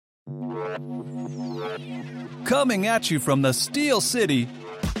Coming at you from the Steel City,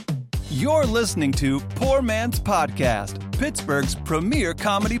 you're listening to Poor Man's Podcast, Pittsburgh's premier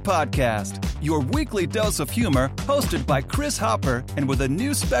comedy podcast. Your weekly dose of humor, hosted by Chris Hopper and with a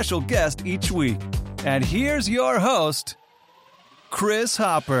new special guest each week. And here's your host, Chris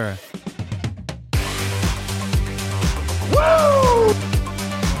Hopper. Woo!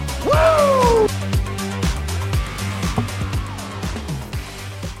 Woo!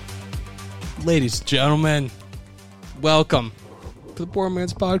 Ladies and gentlemen, welcome to the Poor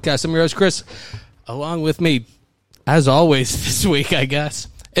Man's Podcast. I'm your host, Chris. Along with me, as always this week, I guess,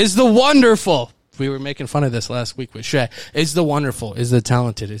 is the wonderful. We were making fun of this last week with Shay. Is the wonderful, is the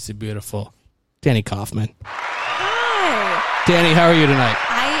talented, is the beautiful Danny Kaufman. Hi. Danny, how are you tonight?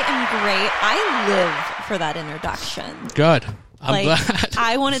 I am great. I live for that introduction. Good. I'm glad.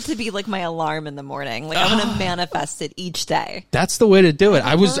 I want it to be like my alarm in the morning. Like I want to manifest it each day. That's the way to do it.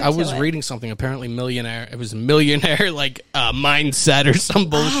 I was it. reading something, apparently millionaire. It was a millionaire like mindset or some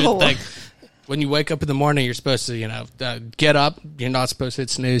bullshit thing. When you wake up in the morning, you're supposed to, get up. You're not supposed to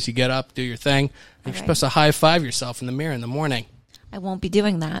hit snooze. You get up, do your thing. You're supposed to high five yourself in the mirror in the morning. I won't be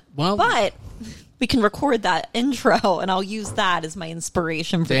doing that. Well, but we can record that intro, and I'll use that as my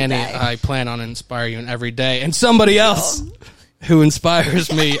inspiration for Danny, the day. I plan on inspiring you every day. And somebody else who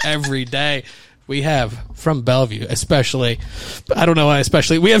inspires me every day. We have, from Bellevue especially, but I don't know why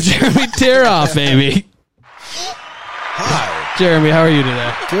especially, we have Jeremy Thieroff, baby. Hi. Jeremy, how are you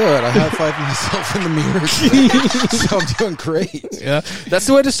today? Good. I high-fived myself in the mirror today, so I'm doing great. Yeah, that's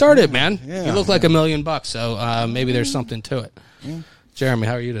the way to start it, man. Yeah, you look like $1 million, so maybe there's something to it. Yeah. Jeremy,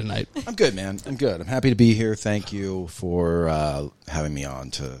 how are you tonight? I'm good, man. I'm good. I'm happy to be here. Thank you for having me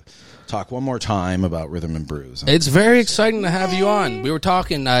on to talk one more time about Rhythm and Brews. It's very exciting to have you on. We were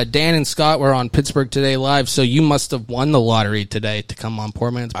talking, Dan and Scott were on Pittsburgh Today Live, so you must have won the lottery today to come on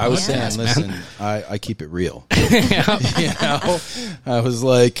Poor Man's Podcast. I was saying, listen, man. I keep it real. Yeah. You know? I was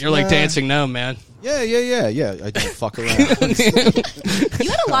like... You're like dancing no, man. Yeah. I don't fuck around. You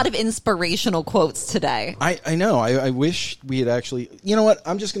had a lot of inspirational quotes today. I know. I wish we had actually... You know what?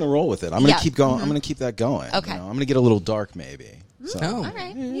 I'm just going to roll with it. I'm going to keep going. I'm going to keep that going. Okay. You know? I'm going to get a little dark, maybe. So. All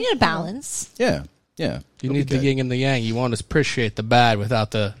right. You need a balance. Yeah. You need the yin and the yang. You want to appreciate the bad without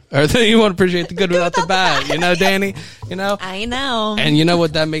the... Or you want to appreciate the good without the bad. You know, Danny? You know? I know. And you know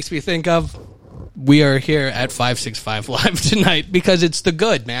what that makes me think of? We are here at 565 Live tonight because it's the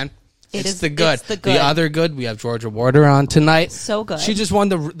good, man. It's the good. It's the good. The other good, we have Georgia Warder on tonight. So good. She just won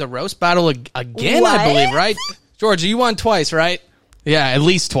the roast battle again, What? I believe, right? Georgia, you won twice, right? Yeah, at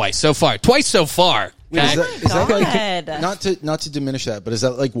least twice so far. Twice so far. Wait, Okay? is that like, God. not to diminish that, but is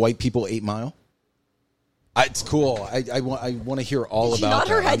that like white people 8 Mile? It's cool. I want to hear all She about nod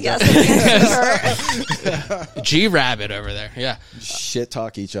her that. head yes. G Rabbit over there. Yeah. Shit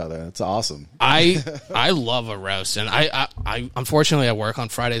talk each other. That's awesome. I love a roast, and I unfortunately I work on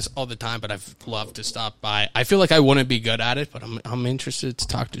Fridays all the time, but I've loved to stop by. I feel like I wouldn't be good at it, but I'm interested to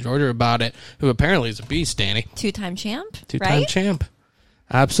talk to Georgia about it, who apparently is a beast, Danny. Two-time champ, Two-time right? champ.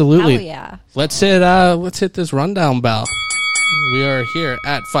 Absolutely. Hell yeah. Let's hit this rundown bell. We are here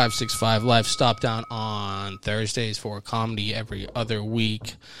at 565 Live. Stop down on Thursdays for comedy every other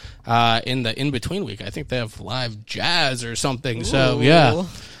week. In the in-between week, I think they have live jazz or something. Ooh. So,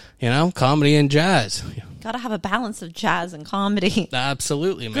 yeah, comedy and jazz. Got to have a balance of jazz and comedy.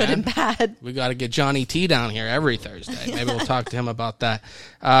 Absolutely, man. Good and bad. We got to get Johnny T down here every Thursday. Maybe we'll talk to him about that.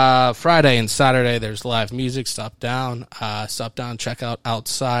 Friday and Saturday, there's live music. Stop down, check out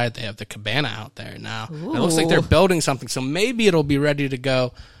outside. They have the cabana out there now. It looks like they're building something, so maybe it'll be ready to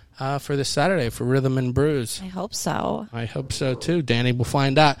go for this Saturday for Rhythm and Brews. I hope so. I hope so, too. Danny, we'll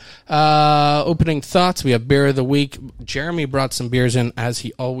find out. Opening thoughts, we have Beer of the Week. Jeremy brought some beers in, as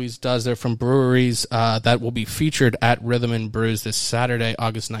he always does. They're from breweries that will be featured at Rhythm and Brews this Saturday,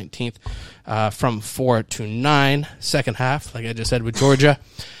 August 19th, from 4 to 9. Second half, like I just said with Georgia.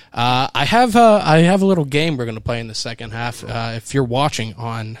 I have a little game we're going to play in the second half. If you're watching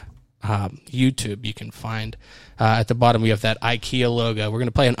on YouTube, you can find at the bottom we have that IKEA logo. We're going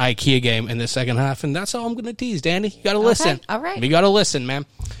to play an IKEA game in the second half, and that's all I'm going to tease, Danny. You got to listen. All right. You got to listen, man.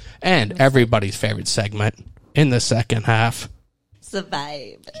 And everybody's favorite segment in the second half. It's the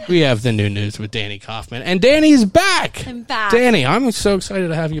vibe. We have the new news with Danny Kaufman, and Danny's back. I'm back. Danny, I'm so excited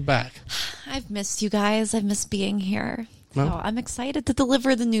to have you back. I've missed you guys. I've missed being here. Well, So I'm excited to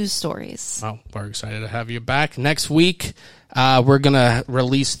deliver the news stories. Well, we're excited to have you back. Next week, we're going to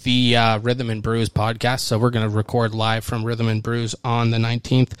release the Rhythm and Brews podcast. So we're going to record live from Rhythm and Brews on the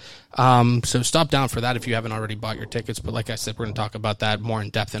 19th. So stop down for that if you haven't already bought your tickets. But like I said, we're going to talk about that more in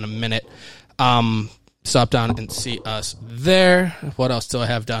depth in a minute. stop down and see us there. What else do I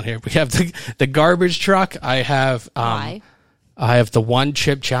have down here? We have the garbage truck. I have Why? I have the one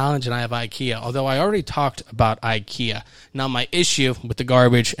chip challenge, and I have IKEA. Although I already talked about IKEA. Now my issue with the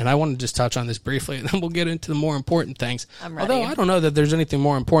garbage, and I want to just touch on this briefly, and then we'll get into the more important things. I'm ready. Although I don't know that there's anything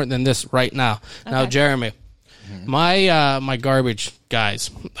more important than this right now. Okay. Now, Jeremy, my garbage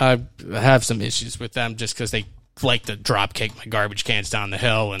guys, I have some issues with them just because they like to drop kick my garbage cans down the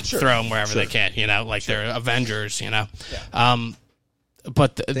hill and throw them wherever they can. You know, like they're Avengers. You know. Yeah.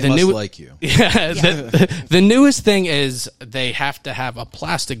 But they must like you. Yeah, the newest thing is they have to have a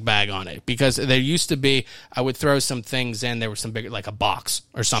plastic bag on it, because there used to be, I would throw some things in. There was some big, like a box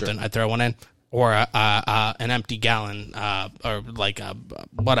or something. I'd throw one in, or an empty gallon, or like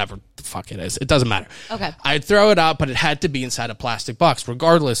whatever the fuck it is. It doesn't matter. Okay. I'd throw it out, but it had to be inside a plastic box,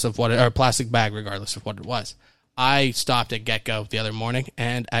 regardless of what, or a plastic bag, regardless of what it was. I stopped at Get-Go the other morning,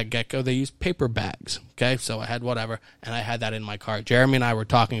 and at Get-Go they use paper bags. Okay, so I had whatever, and I had that in my car. Jeremy and I were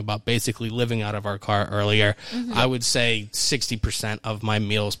talking about basically living out of our car earlier. Mm-hmm. I would say 60% of my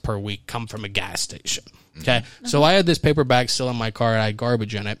meals per week come from a gas station. Okay, so I had this paper bag still in my car, and I had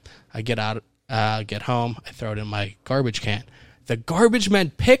garbage in it. I get out, get home, I throw it in my garbage can. The garbage men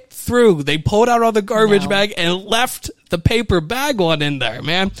picked through. They pulled out all the garbage bag and left the paper bag one in there,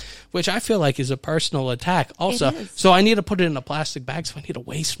 man, which I feel like is a personal attack also. So I need to put it in a plastic bag, so I need to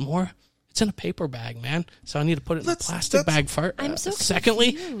waste more. It's in a paper bag, man. So I need to put it in a plastic bag first. I'm so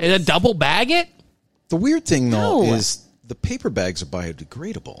secondly, confused. and a double bag it? The weird thing, though, is the paper bags are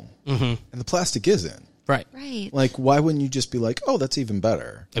biodegradable, and the plastic isn't. Right. Right. Like, why wouldn't you just be like, oh, that's even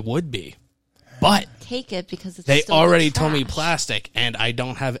better? It would be. But take it because it's they still already trash. told me plastic, and I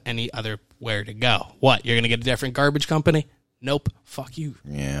don't have any other where to go. What? You're going to get a different garbage company? Nope. Fuck you.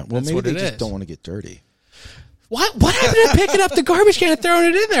 Yeah. Well, That's maybe what they it just is. don't want to get dirty. What happened to picking up the garbage can and throwing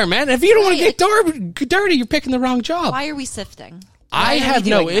it in there, man? If you don't want to get dirty, you're picking the wrong job. Why are we sifting? I Why are have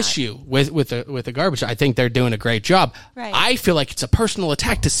we no doing that? issue with the garbage. I think they're doing a great job. Right. I feel like it's a personal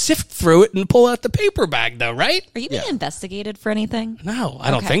attack to sift through it and pull out the paper bag, though, right? Are you being investigated for anything? No, I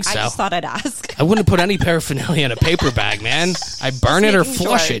don't think so. I just thought I'd ask. I wouldn't put any paraphernalia in a paper bag, man. I burn it or making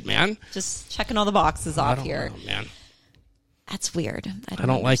flush sure. it, man. Just checking all the boxes I off don't here. know, man. That's weird. I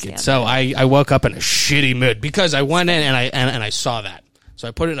don't like it. understand So that. I woke up in a shitty mood because I went in and I saw that. So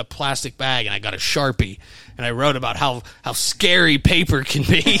I put it in a plastic bag and I got a Sharpie and I wrote about how scary paper can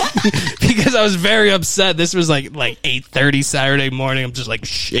be because I was very upset. This was like 8:30 Saturday morning. I'm just like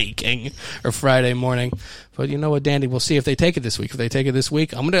shaking, or Friday morning. But you know what, Dandy? We'll see if they take it this week. If they take it this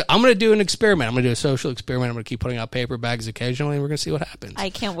week, I'm gonna do an experiment. I'm gonna do a social experiment. I'm gonna keep putting out paper bags occasionally, and we're gonna see what happens. I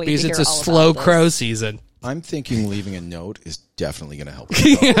can't wait because to it's hear a all about slow this. crow season. I'm thinking leaving a note is definitely going to help.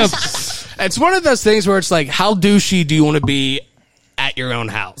 It's one of those things where it's like, how douchey do you want to be at your own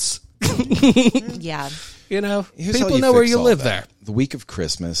house? Yeah. You know, Here's how people know where fix you all live that. there. The week of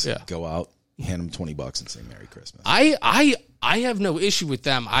Christmas, Yeah. go out, hand them $20 and say Merry Christmas. I have no issue with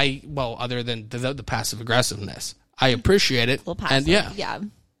them. Other than the passive aggressiveness, I appreciate it. Little passive. And yeah, Yeah.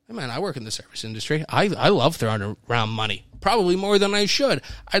 Hey, man, I work in the service industry. I love throwing around money, probably more than I should.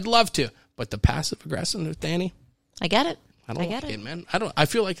 I'd love to, but the passive aggressiveness, Danny, I get it. I don't like it, man. I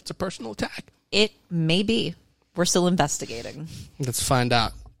feel like it's a personal attack. It may be. We're still investigating. Let's find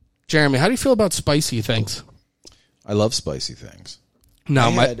out. Jeremy, how do you feel about spicy things? I love spicy things. No,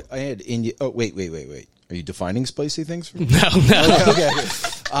 I had India. Oh, wait. Are you defining spicy things for me? no. Okay.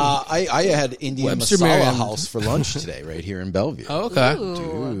 I had Indian Webster masala Merriam. house for lunch today, right here in Bellevue. Oh, okay.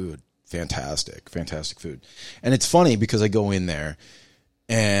 Dude, fantastic food. And it's funny because I go in there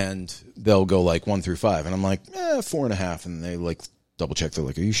and they'll go like 1 through 5, and I'm like 4.5, and they like double check. They're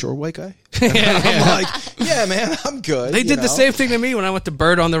like, "Are you sure, white guy?" And I'm like, "Yeah, man, I'm good." They did the same thing to me when I went to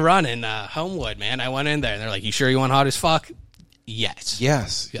Bird on the Run in Homewood, man. I went in there, and they're like, "You sure you want hot as fuck?" Yes,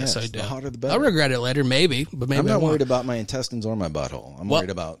 I do. The hotter the better. I'll regret it later, maybe, but maybe I'm I not won't. worried about my intestines or my butthole. I'm Well- worried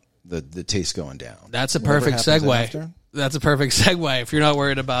about the taste going down. That's a Whatever perfect happens segue. after. That's a perfect segue. If you're not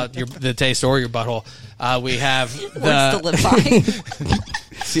worried about the taste or your butthole, we have Words to live by.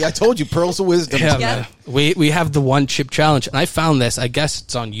 See, I told you, pearls of wisdom. Yeah, Yeah. man. We have the one chip challenge, and I found this. I guess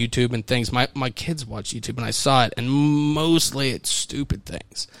it's on YouTube and things. My kids watch YouTube, and I saw it, and mostly it's stupid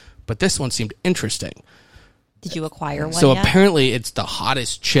things. But this one seemed interesting. Did you acquire one So yet? apparently, it's the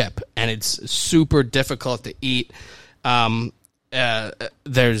hottest chip, and it's super difficult to eat.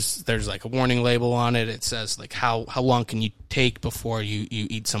 There's like a warning label on it. It says like how long can you take before you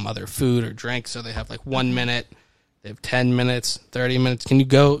eat some other food or drink. So they have like 1 minute. They have 10 minutes, 30 minutes. Can you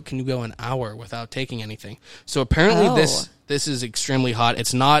go an hour without taking anything? So apparently this is extremely hot.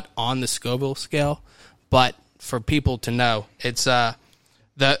 It's not on the Scoville scale, but for people to know, it's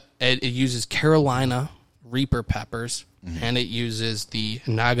it uses Carolina Reaper peppers, and it uses the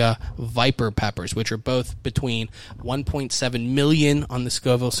Naga Viper peppers, which are both between 1.7 million on the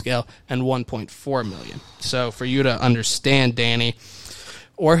Scoville scale and 1.4 million. So for you to understand, Danny,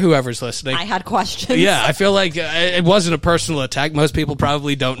 or whoever's listening, I had questions. yeah, I feel like it wasn't a personal attack. Most people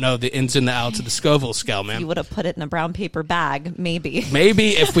probably don't know the ins and the outs of the Scoville scale, man. You would have put it in a brown paper bag, maybe. Maybe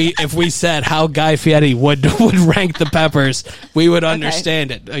if we said how Guy Fieri would rank the peppers, we would understand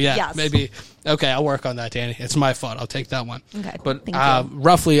it. Yeah, Yes. maybe. Okay, I'll work on that, Danny. It's my fault. I'll take that one. Okay, but thank you.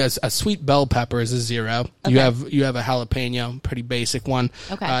 roughly a sweet bell pepper is a 0. Okay. You have a jalapeno, pretty basic one.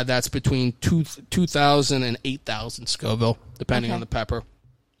 Okay. That's between 2,000 and 8,000 Scoville, depending Okay. on the pepper.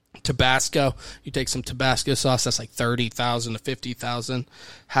 Tabasco, you take some Tabasco sauce, that's like 30,000 to 50,000.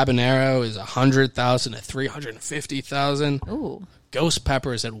 Habanero is 100,000 to 350,000. Ooh. Ghost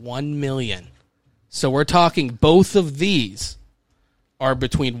pepper is at 1 million. So we're talking both of these are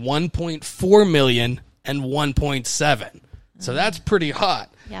between 1.4 million and 1.7. So that's pretty hot.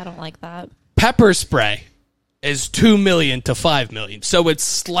 Yeah, I don't like that. Pepper spray is 2 million to 5 million. So it's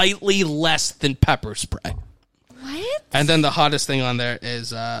slightly less than pepper spray. What? And then the hottest thing on there is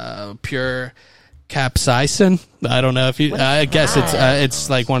pure capsaicin. I don't know if you. I guess it's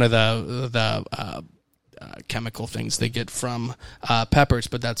like one of the chemical things they get from peppers.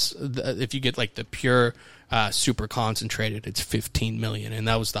 But that's if you get like the pure super concentrated, it's 15 million, and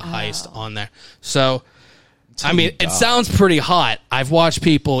that was the highest on there. So. I mean, it sounds pretty hot. I've watched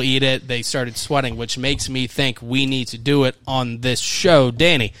people eat it. They started sweating, which makes me think we need to do it on this show,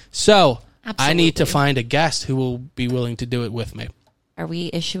 Danny. So I need to find a guest who will be willing to do it with me. Are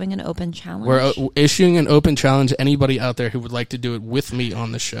we issuing an open challenge? We're issuing an open challenge. Anybody out there who would like to do it with me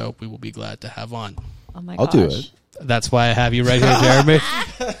on the show, we will be glad to have on. Oh my I'll gosh. do it. That's why I have you right here, Jeremy.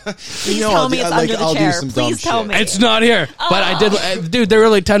 Please tell me it's under the chair. Please tell me. It's not here, but I did. Dude, they're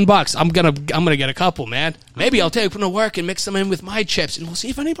really $10. I'm gonna get a couple, man. Maybe I'll take them to work and mix them in with my chips, and we'll see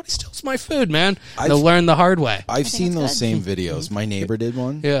if anybody steals my food, man. They'll learn the hard way. I've seen those same videos. My neighbor did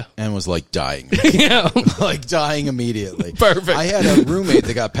one, Yeah. and was like dying, Yeah. like dying immediately. Perfect. I had a roommate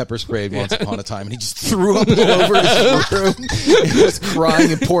that got pepper sprayed once upon a time, and he just threw up all over his room. He was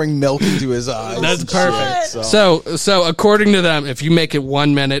crying and pouring milk into his eyes. That's and perfect. shit, So according to them, if you make it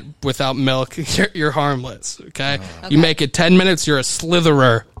 1 minute without milk, you're harmless. Okay? You make it 10 minutes, you're a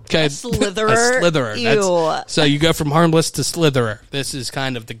slitherer. Okay, slitherer? A slitherer. Ew. So you go from harmless to slitherer. This is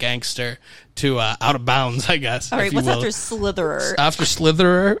kind of the gangster to out of bounds, I guess. All right, if you what's will. after slitherer? After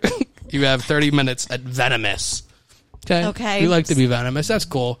slitherer, you have 30 minutes at venomous. Okay. Okay. You like to be venomous. That's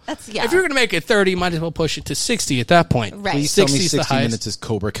cool. Yeah. If you're going to make it 30, you might as well push it to 60 at that point. Right. Please tell me 60 is the 60 highest. minutes is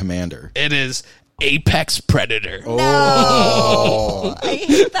Cobra Commander. It is Apex Predator. No. I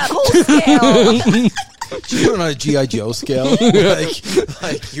hate that whole scale. You put it on a G.I. Joe scale,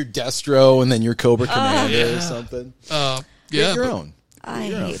 like your Destro and then your Cobra Commander or something. Yeah. Get your own. I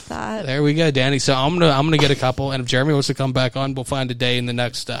hate that. There we go, Danny. So I'm gonna get a couple, and if Jeremy wants to come back on, we'll find a day in the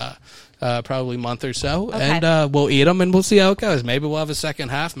next probably month or so, Okay. and we'll eat them, and we'll see how it goes. Maybe we'll have a second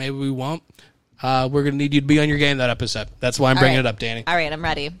half. Maybe we won't. We're gonna need you to be on your game that episode. That's why I'm bringing it up, Danny. All right, I'm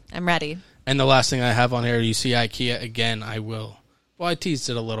ready. And the last thing I have on here, you see IKEA again. I will. Well, I teased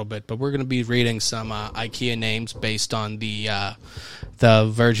it a little bit, but we're going to be reading some IKEA names based on the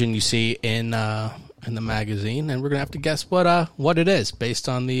version you see in the magazine, and we're going to have to guess what it is based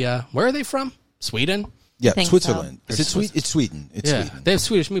on the where are they from? Sweden? Yeah, think Switzerland. so. Is it Sweden? It's Sweden. It's Yeah, Sweden. they have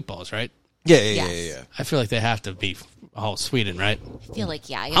Swedish meatballs, right? Yeah. Yes. I feel like they have to be all Sweden, right? I feel like,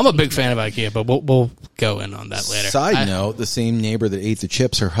 yeah. I'm a big fan of IKEA, but we'll go in on that later. Side note, the same neighbor that ate the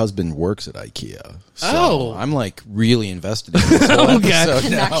chips, her husband works at IKEA. So Oh. I'm like really invested in this whole Okay.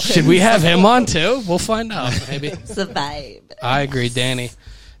 episode now. Should we have him on too? We'll find out, maybe. It's the vibe. I agree, Danny.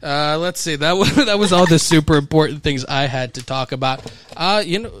 Let's see. That was all the super important things I had to talk about.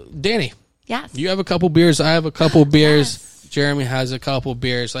 Danny, Yes. you have a couple beers. I have a couple beers. Yes. Jeremy has a couple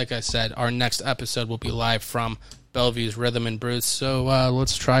beers. Like I said, our next episode will be live from Bellevue's Rhythm and Brews. So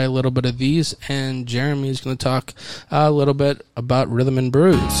let's try a little bit of these, and Jeremy is going to talk a little bit about Rhythm and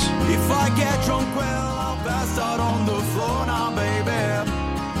Brews. If I get drunk, well, I'll pass out on the floor now, baby.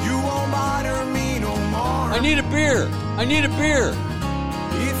 You won't bother me no more. I need a beer. I need a beer.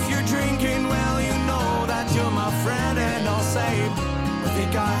 If you're drinking, well, you know that you're my friend, and I'll say, I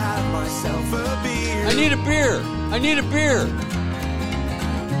think I have myself a beer. I need a beer. I need a beer.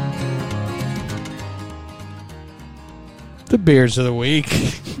 The beers of the week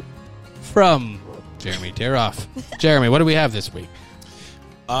from Jeremy Thieroff. Jeremy, what do we have this week?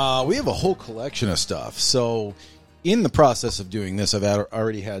 We have a whole collection of stuff. So in the process of doing this, I've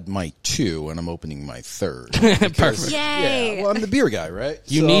already had my 2, and I'm opening my 3rd. Perfect. Yay! Yeah, well, I'm the beer guy, right?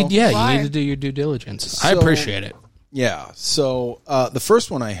 You So- need to do your due diligence. I So- appreciate it. Yeah. So the first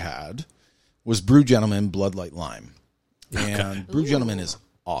one I had was Brew Gentleman Blood Light Lime, and Brew Gentleman is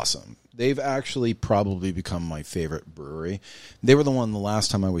awesome. They've actually probably become my favorite brewery. They were the one the last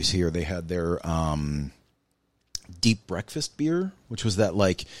time I was here. They had their deep breakfast beer, which was that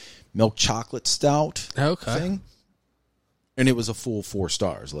like milk chocolate stout thing. And it was a full 4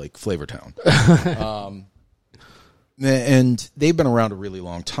 stars, like Flavortown. And they've been around a really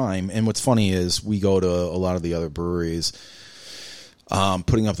long time. And what's funny is we go to a lot of the other breweries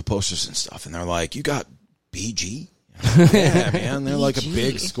putting up the posters and stuff. And they're like, you got BG? Yeah, man. They're like a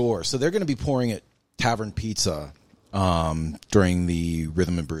big score. So they're going to be pouring at Tavern Pizza during the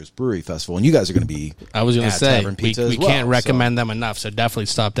Rhythm and Brews Brewery Festival. And you guys are going to be I was going to say, Tavern Pizza we as well, can't recommend them enough. So definitely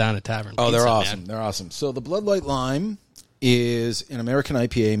stop down at Tavern Pizza. Oh, they're awesome. Man. They're awesome. So the Blood Light Lime is an American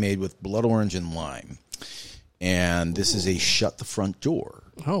IPA made with blood orange and lime. And this is a shut the front door.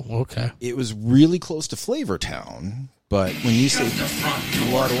 Oh, okay. It was really close to Flavortown, but when you say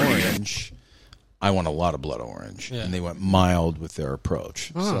blood orange, I want a lot of blood orange. Yeah. And they went mild with their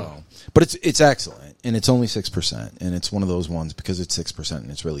approach. So, but it's excellent, and it's only 6%, and it's one of those ones because it's 6% and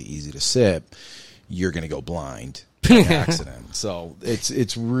it's really easy to sip. You're going to go blind by accident. So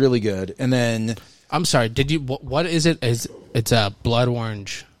it's really good. And then I'm sorry. Did you? What is it? It's a blood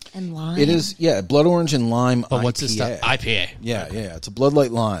orange. And lime. it is blood orange and lime. But IPA. what's this stuff? IPA. Yeah. It's a Blood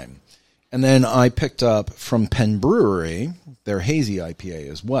Light Lime. And then I picked up from Penn Brewery their hazy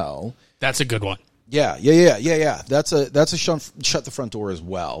IPA as well. That's a good one. Yeah. That's a shut the front door as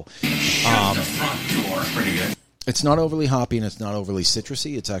well. Shut the front door, pretty good. It's not overly hoppy and it's not overly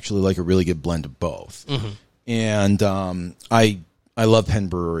citrusy. It's actually like a really good blend of both. Mm-hmm. And I love Penn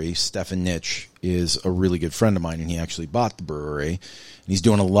Brewery. Stefan Nitsch is a really good friend of mine, and he actually bought the brewery. And he's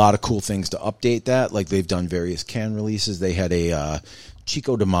doing a lot of cool things to update that. Like they've done various can releases. They had a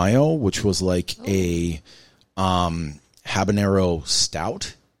Chico de Mayo, which was like a habanero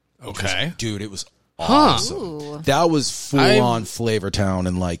stout. Okay. Dude, it was awesome. Ooh. That was full on Flavortown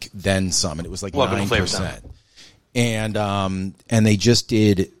and like then some, and it was like 9%. And they just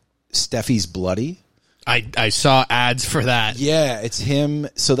did Steffi's Bloody. I saw ads for that. Yeah, it's him.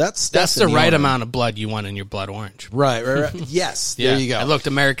 So that's the right amount of blood you want in your blood orange. Right. Yes, Yeah, there you go. It looked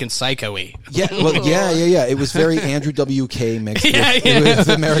American Psycho-y. Yeah, well, yeah. It was very Andrew WK mixed with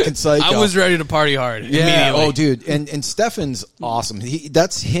American Psycho. I was ready to party hard. Yeah. Immediately. Oh, dude. And Stefan's awesome.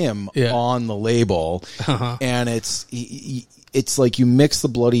 That's him on the label, and it's like you mix the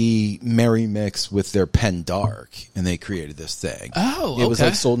Bloody Mary mix with their Penn Dark, and they created this thing. Oh, It was okay.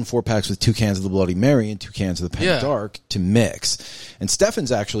 like sold in 4 packs with 2 cans of the Bloody Mary and 2 cans of the Penn Dark to mix. And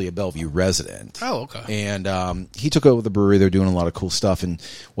Stefan's actually a Bellevue resident. Oh, okay. And he took over the brewery. They're doing a lot of cool stuff. And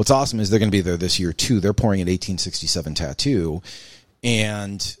what's awesome is they're going to be there this year, too. They're pouring at 1867 Tattoo.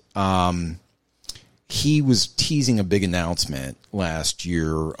 And he was teasing a big announcement last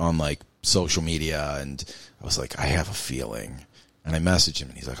year on, like, social media, and I was like, I have a feeling. And I messaged him,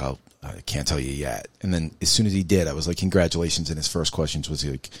 and he's like, I can't tell you yet. And then as soon as he did, I was like, congratulations. And his first questions was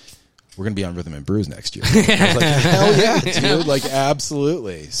like, we're going to be on Rhythm and Brews next year. I was like, hell yeah, dude. Like,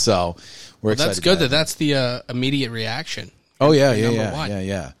 absolutely. So we're excited. That's good that's the immediate reaction. Oh, yeah.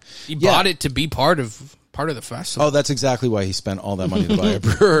 He bought it to be part of the festival. Oh, that's exactly why he spent all that money to buy a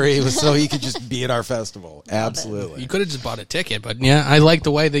brewery. It was so he could just be at our festival. Absolutely. You could have just bought a ticket, but yeah, I like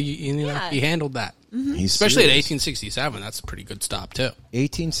the way that he handled that. Mm-hmm. He's Especially serious. at 1867, that's a pretty good stop too.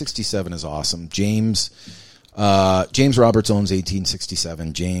 1867 is awesome. James Roberts owns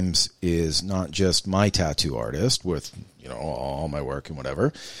 1867. James is not just my tattoo artist with all my work and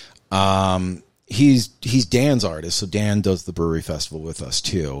whatever. He's Dan's artist, so Dan does the brewery festival with us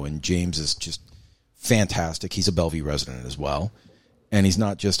too. And James is just fantastic. He's a Bellevue resident as well, and he's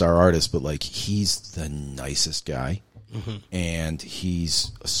not just our artist, but like he's the nicest guy. Mm-hmm. And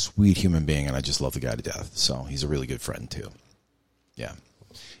he's a sweet human being, and I just love the guy to death. So he's a really good friend too. Yeah.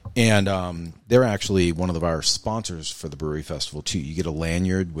 And they're actually one of our sponsors for the brewery festival too. You get a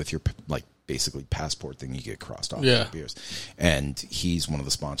lanyard with your like basically passport thing you get crossed off your beers. And he's one of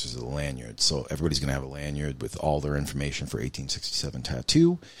the sponsors of the lanyard. So everybody's going to have a lanyard with all their information for 1867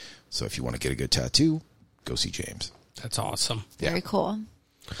 Tattoo. So if you want to get a good tattoo, go see James. That's awesome. Very cool.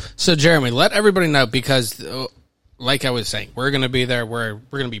 So Jeremy, let everybody know, because like I was saying, we're going to be there. We're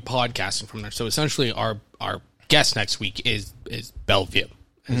going to be podcasting from there. So essentially, our guest next week is Bellevue,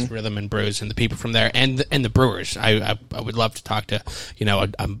 is Rhythm and Brews, and the people from there, and the brewers. I would love to talk to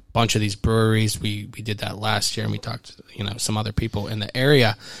a bunch of these breweries. We did that last year, and we talked to some other people in the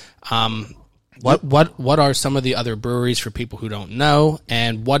area. What are some of the other breweries for people who don't know,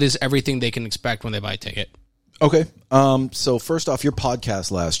 and what is everything they can expect when they buy a ticket? Okay. So first off, your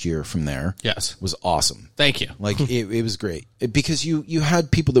podcast last year from there, Yes, was awesome. thank you. Like it was great because you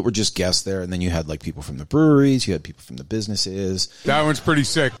had people that were just guests there, and then you had like people from the breweries, you had people from the businesses. That one's pretty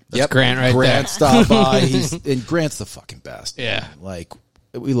sick. That's Grant right Grant there. stopped by. And Grant's the fucking best. Yeah. Like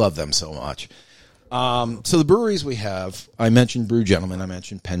we love them so much. So the breweries we have, I mentioned Brew Gentleman, I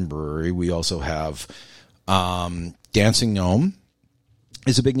mentioned Penn Brewery. We also have Dancing Gnome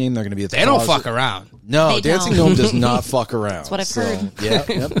is a big name. They're going to be at the They don't Closet. fuck around. No, They Dancing don't. Gnome does not fuck around. That's what I've heard. Yeah,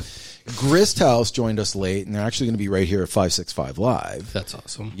 yep. Grist House joined us late, and they're actually going to be right here at 565 Live. That's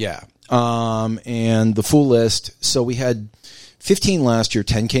awesome. Yeah. And the full list. So we had 15 last year,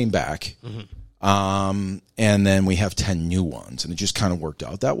 10 came back. And then we have 10 new ones, and it just kind of worked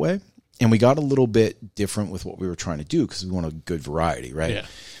out that way. And we got a little bit different with what we were trying to do because we want a good variety, right? Yeah.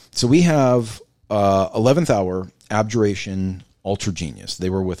 So we have 11th Hour, Abjuration, Ultra Genius. They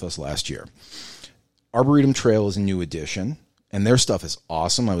were with us last year. Arboretum Trail is a new addition, and their stuff is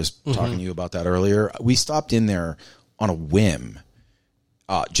awesome. I was talking to you about that earlier. We stopped in there on a whim,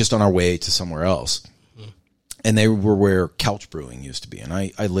 just on our way to somewhere else. And they were where Couch Brewing used to be. And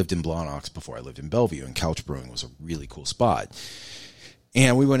I lived in Blawnox before I lived in Bellevue, and Couch Brewing was a really cool spot.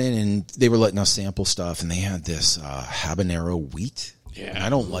 And we went in, and they were letting us sample stuff, and they had this habanero wheat. Yeah. And I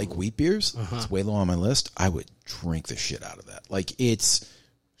don't like wheat beers. It's way low on my list. I would drink the shit out of that. Like, it's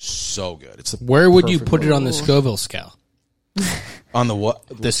so good. It's Where would you perfect put it level. on the Scoville scale? On the what?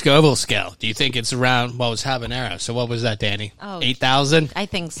 The Scoville scale. Do you think it's around, what was habanero? So what was that, Danny? Oh. 8,000? I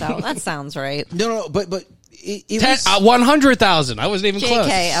think so. That sounds right. No, but it was 100,000. I wasn't even close.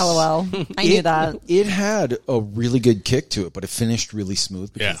 JK, LOL. I knew that. It had a really good kick to it, but it finished really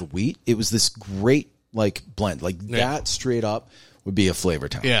smooth because Yeah. of the wheat. It was this great like blend. Like Yeah. that straight up would be a Flavor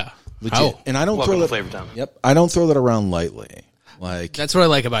Town. Yeah. Legit. Oh. And I don't Welcome throw to that Flavortown. Yep. I don't throw that around lightly. Like That's what I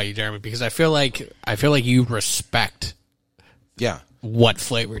like about you, Jeremy, because I feel like you respect yeah. what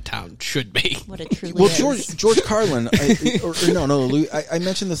Flavor Town should be. What it truly Well, is. George Carlin, I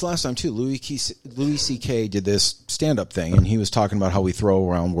mentioned this last time too. Louis C.K. did this stand-up thing, and he was talking about how we throw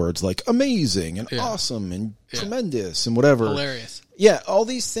around words like amazing and awesome and tremendous and whatever. Hilarious. Yeah, all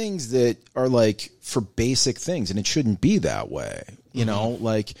these things that are like for basic things, and it shouldn't be that way. You know,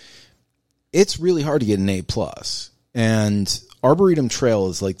 like it's really hard to get an A+. And Arboretum Trail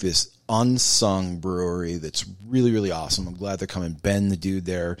is like this unsung brewery that's really, really awesome. I'm glad they're coming. Ben, the dude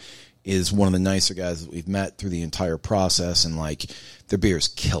there, is one of the nicer guys that we've met through the entire process, and like their beers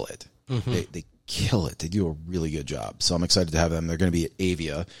kill it. They kill it. They do a really good job. So I'm excited to have them. They're going to be at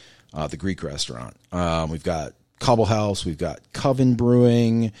Avia, the Greek restaurant. We've got Cobble House. We've got Coven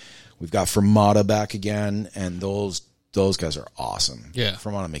Brewing. We've got Fermata back again, and those guys are awesome. Yeah.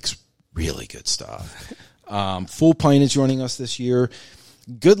 Fermata makes really good stuff. Full Pint is joining us this year.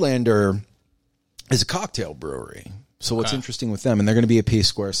 Goodlander is a cocktail brewery. So what's interesting with them, and they're going to be at P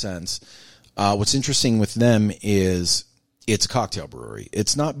Square Sense. What's interesting with them is it's a cocktail brewery.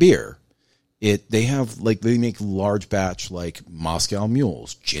 It's not beer. They make large batch like Moscow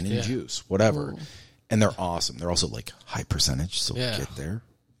Mules, gin and juice, whatever. And they're awesome. They're also like high percentage, so get there.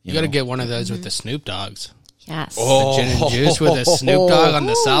 You got to get one of those with the Snoop Dogs. Yes. The gin and juice with a Snoop Dogg on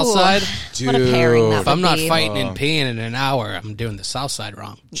the south side. What a pairing that If I'm would not be. fighting and peeing in an hour, I'm doing the south side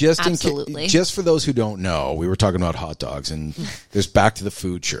wrong. Absolutely. Just for those who don't know, we were talking about hot dogs, and there's Back to the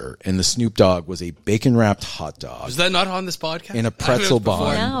Food shirt, and the Snoop Dogg was a bacon wrapped hot dog Was that not on this podcast? in a pretzel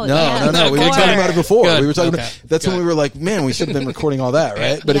bun. No, No. We were before. talking about it before. Good. We were talking. Okay. That's when we were like, man, we should have been recording all that,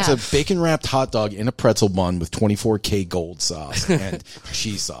 right? But Yeah. it's a bacon wrapped hot dog in a pretzel bun with 24K gold sauce and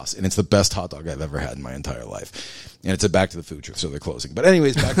cheese sauce, and it's the best hot dog I've ever had in my entire life. And it's a Back to the Food shirt, so they're closing. But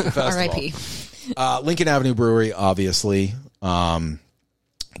anyways, back to the festival. R.I.P. Lincoln Avenue Brewery, obviously.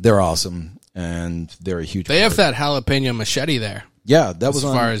 They're awesome, and they're a huge. They have part. that jalapeno machete there. Yeah, that was As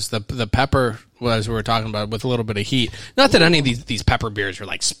on. far as the pepper, as we were talking about, with a little bit of heat. Not that any of these pepper beers are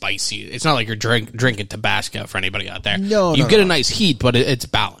like spicy. It's not like you're drinking Tabasco for anybody out there. No, you no, get no. a nice heat, but it's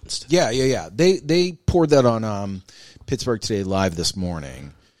balanced. Yeah. They poured that on Pittsburgh Today Live this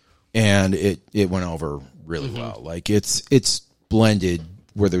morning, and it went over really well. Like it's blended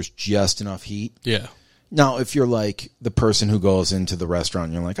where there's just enough heat. Yeah. Now, if you're like the person who goes into the restaurant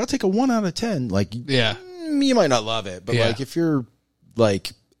and you're like, I'll take a 1 out of 10, like Yeah. you might not love it, but Yeah. like if you're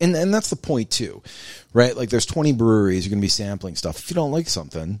like, and that's the point too, right? Like there's 20 breweries, you're going to be sampling stuff. If you don't like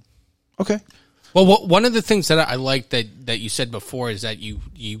something, okay. Well, one of the things that I like that you said before is that you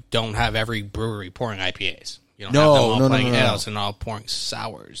don't have every brewery pouring IPAs. You don't have them all playing ales and all pouring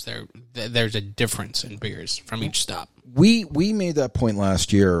sours. There's a difference in beers from each stop. We made that point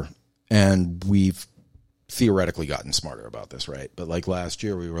last year, and we've theoretically gotten smarter about this, right? But like last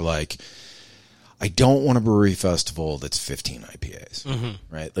year, we were like, I don't want a brewery festival that's 15 IPAs,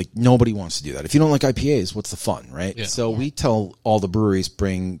 right? Like nobody wants to do that. If you don't like IPAs, what's the fun, right? Yeah. So we tell all the breweries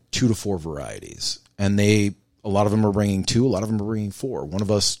bring 2 to 4 varieties, and a lot of them are bringing 2, a lot of them are bringing 4. One of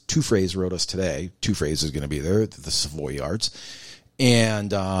us, Two Phrase, wrote us today. Two Phrase is going to be there at the Savoy Yards,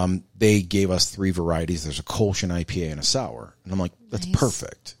 and they gave us 3 varieties. There's a Kolsch, an IPA, and a sour, and I'm like, that's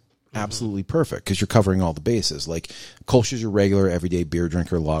perfect. Absolutely perfect, because you're covering all the bases. Like Kolsch is your regular everyday beer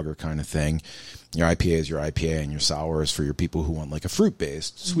drinker lager kind of thing. Your IPA is your IPA, and your sour is for your people who want like a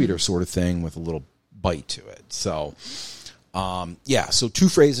fruit-based, sweeter sort of thing with a little bite to it. So, so Two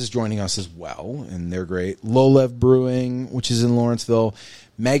Phrase is joining us as well, and they're great. Low Lev Brewing, which is in Lawrenceville.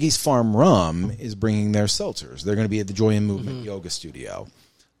 Maggie's Farm Rum is bringing their seltzers. They're going to be at the Joy and Movement Yoga Studio.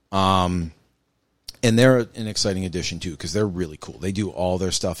 And they're an exciting addition, too, because they're really cool. They do all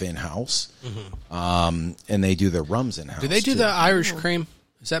their stuff in-house, and they do their rums in-house. Do they do too. the Irish cream?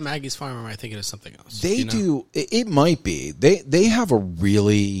 Is that Maggie's Farm, or am I thinking of something else? They do. It might be. They have a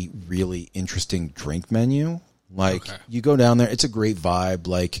really, really interesting drink menu. Like, you go down there, it's a great vibe.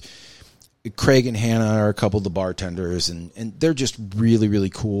 Like, Craig and Hannah are a couple of the bartenders, and they're just really, really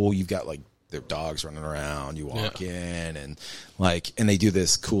cool. You've got, like, their dogs running around. You walk in, and they do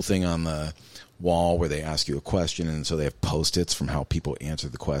this cool thing on the wall where they ask you a question, and so they have Post-its from how people answer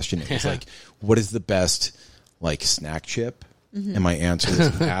the question. It's like, what is the best, like, snack chip? And my answer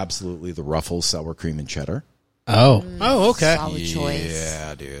is absolutely the Ruffles sour cream and cheddar. Oh, okay. Solid choice.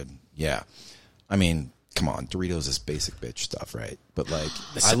 Yeah, dude. Yeah. I mean, come on. Doritos is basic bitch stuff, right? But, like,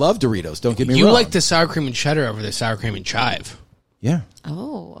 I love Doritos. Don't get me wrong. You like the sour cream and cheddar over the sour cream and chive. Yeah.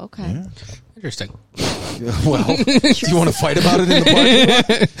 Oh, okay. Yeah. Interesting. Well, do you want to fight about it in the parking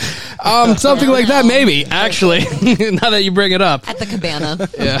lot? Something like that, maybe, actually, now that you bring it up. At the Cabana.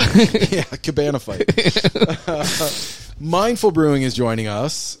 Yeah, cabana fight. Mindful Brewing is joining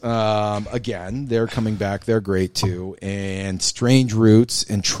us. Again, they're coming back. They're great, too. And Strange Roots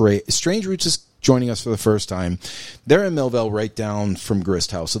Strange Roots is joining us for the first time. They're in Millville, right down from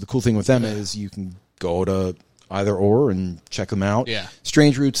Grist House. So the cool thing with them is you can go to either or and check them out. Yeah.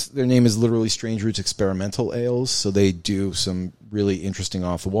 Strange Roots, their name is literally Strange Roots Experimental Ales. So they do some really interesting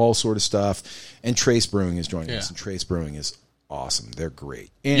off-the-wall sort of stuff. And Trace Brewing is joining us. And Trace Brewing is awesome. They're great.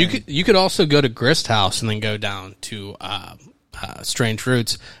 And You could also go to Grist House and then go down to Strange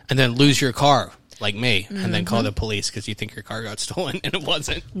Roots and then lose your car, like me, and then call the police because you think your car got stolen and it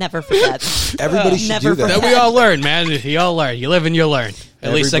wasn't. Never forget. everybody should Never do that. That we all learn, man. You all learn. You live and you learn.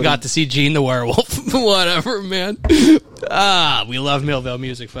 At least I got to see Gene the Werewolf. Whatever, man. We love Millville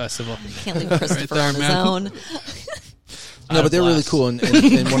Music Festival. Can't leave Christopher there, on his man. own. No, but they're really cool, and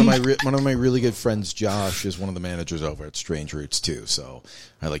one of my really good friends, Josh, is one of the managers over at Strange Roots too. So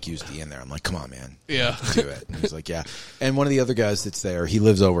I use D in there. I'm like, come on, man, Yeah. do it. And he's like, yeah. And one of the other guys that's there, he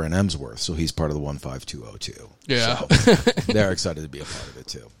lives over in Emsworth, so he's part of the 15202. Yeah. So they're excited to be a part of it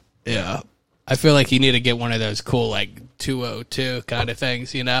too. Yeah. I feel like you need to get one of those cool, like, 202 kind of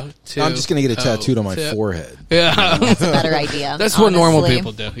things, you know? I'm just gonna get it tattooed on my forehead. Yeah. That's a better idea. That's what normal honestly.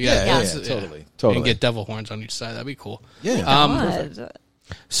 people do. Yeah, totally. You can get devil horns on each side. That'd be cool. Yeah. God.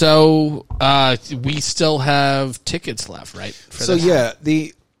 So we still have tickets left, right? So yeah,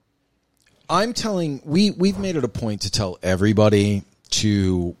 we've made it a point to tell everybody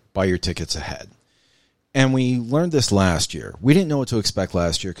to buy your tickets ahead. And we learned this last year. We didn't know what to expect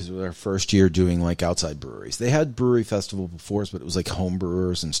last year because it was our first year doing like outside breweries. They had brewery festival before us, but it was like home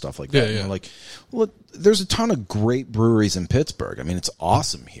brewers and stuff like that. And we're like, well, there's a ton of great breweries in Pittsburgh. I mean, it's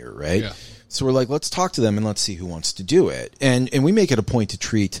awesome here, right? Yeah. So we're like, let's talk to them and let's see who wants to do it. And we make it a point to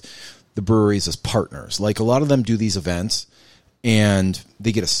treat the breweries as partners. Like a lot of them do these events and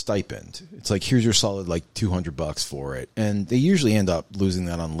they get a stipend. It's like, here's your solid like $200 for it. And they usually end up losing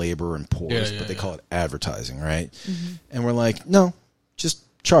that on labor and pours, but they call it advertising, right? Mm-hmm. And we're like, no, just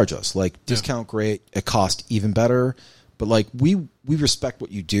charge us. Like discount great, it cost even better. But like we respect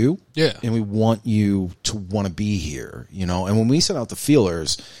what you do. Yeah. And we want you to want to be here, you know? And when we sent out the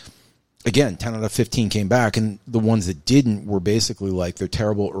feelers, again, 10 out of 15 came back, and the ones that didn't were basically like they're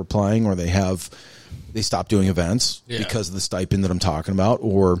terrible at replying, or they stopped doing events because of the stipend that I'm talking about,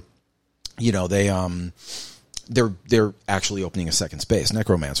 or you know, they're actually opening a second space.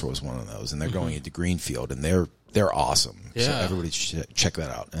 Necromancer was one of those, and they're going into Greenfield, and they're awesome. Yeah. So everybody should check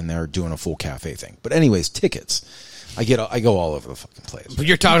that out, and they're doing a full cafe thing. But anyways, tickets. I go all over the fucking place. But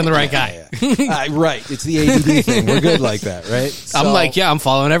you're talking to the right guy. Right. It's the ADD thing. We're good like that, right? I'm like, I'm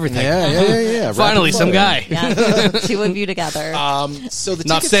following everything. Yeah. Finally, some guy. Yeah, two of you together. So the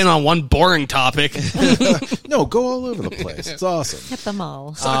Not staying on one boring topic. No, go all over the place. It's awesome. Hit them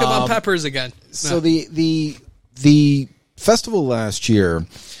all. Talk about peppers again. So the festival last year,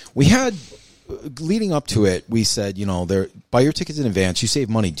 we had, leading up to it, we said, buy your tickets in advance. You save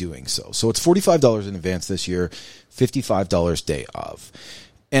money doing so. So it's $45 in advance this year, $55 day of.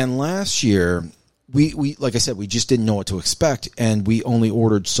 And last year, we like I said, we just didn't know what to expect, and we only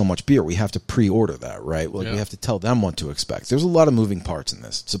ordered so much beer. We have to pre-order that, right? We have to tell them what to expect. There's a lot of moving parts in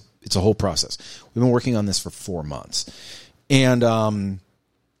this. It's a whole process. We've been working on this for 4 months, and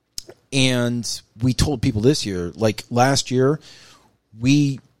we told people this year, like last year,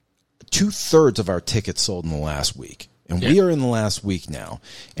 2/3 of our tickets sold in the last week. And we are in the last week now.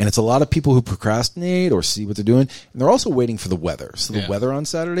 And it's a lot of people who procrastinate or see what they're doing. And they're also waiting for the weather. So the weather on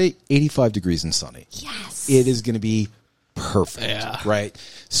Saturday, 85 degrees and sunny. Yes. It is going to be perfect, right?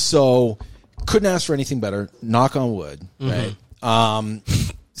 So couldn't ask for anything better. Knock on wood, right?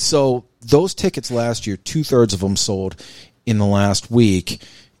 So those tickets last year, 2/3 of them sold in the last week.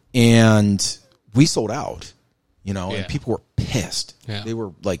 And we sold out. And people were pissed. Yeah. They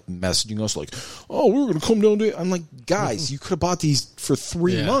were like messaging us like, "Oh, we were going to come down to." I'm like, guys, you could have bought these for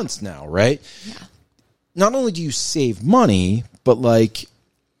 3 months now, right? Yeah. Not only do you save money, but like,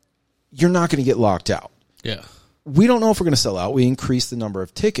 you're not going to get locked out. Yeah. We don't know if we're going to sell out. We increased the number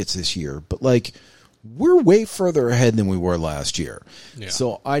of tickets this year, but like, we're way further ahead than we were last year. Yeah.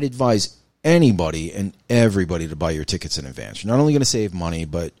 So I'd advise anybody and everybody to buy your tickets in advance. You're not only going to save money,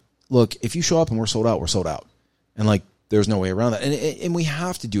 but look, if you show up and we're sold out, we're sold out. And like, there's no way around that. And we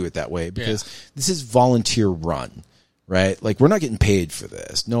have to do it that way because this is volunteer run, right? Like, we're not getting paid for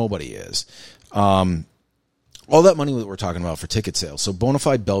this. Nobody is. All that money that we're talking about for ticket sales. So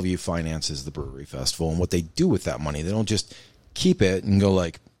Bonafide Bellevue finances the brewery festival, and what they do with that money, they don't just keep it and go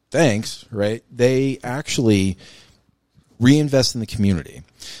like, thanks, right? They actually reinvest in the community.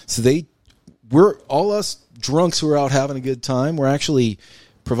 So we're all us drunks who are out having a good time. We're actually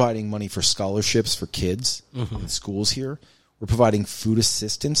providing money for scholarships for kids in schools here. We're providing food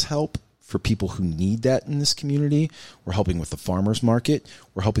assistance help for people who need that in this community. We're helping with the farmers market.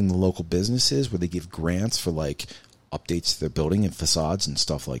 We're helping the local businesses where they give grants for like updates to their building and facades and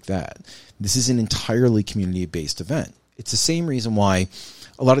stuff like that. This is an entirely community-based event. It's the same reason why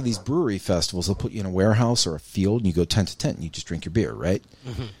a lot of these brewery festivals, they'll put you in a warehouse or a field and you go tent to tent and you just drink your beer, right?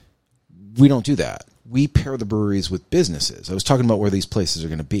 We don't do that. We pair the breweries with businesses. I was talking about where these places are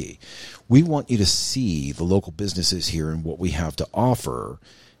going to be. We want you to see the local businesses here and what we have to offer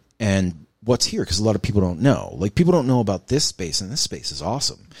and what's here, because a lot of people don't know. Like, people don't know about this space, and this space is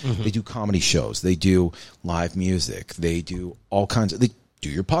awesome. They do comedy shows. They do live music. They do all kinds of... They do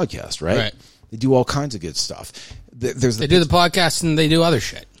your podcast, right? They do all kinds of good stuff. They do the podcast, and they do other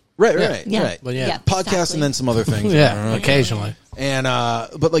shit. Right. But podcast and then some other things. Occasionally. And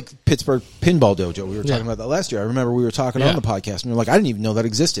but like Pittsburgh Pinball Dojo, we were talking about that last year. I remember we were talking on the podcast, and we were like, I didn't even know that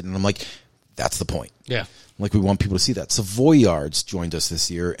existed. And I'm like, that's the point. Yeah. Like, we want people to see that. Savoy Yards joined us this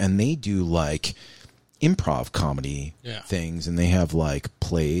year, and they do like improv comedy things, and they have like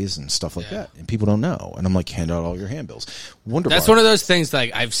plays and stuff like that, and people don't know. And I'm like, hand out all your handbills. That's one of those things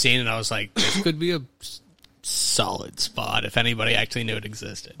like I've seen, and I was like, this could be a solid spot if anybody actually knew it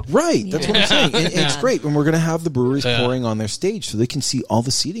existed. Right. That's what I'm saying. And it's great. And we're going to have the breweries pouring on their stage so they can see all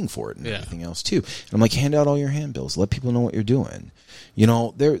the seating for it and everything else too. And I'm like, hand out all your handbills. Let people know what you're doing.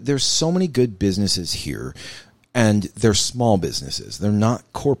 There's so many good businesses here, and they're small businesses. They're not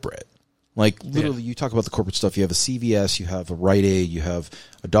corporate. Like, literally, you talk about the corporate stuff. You have a CVS, you have a Rite Aid, you have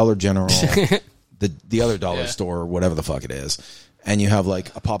a Dollar General, the other dollar store, whatever the fuck it is, and you have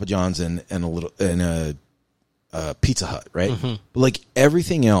like a Papa John's and a Pizza Hut, right? But like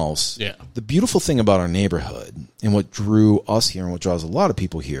everything else, the beautiful thing about our neighborhood and what drew us here and what draws a lot of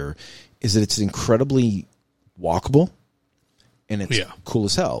people here is that it's incredibly walkable and it's cool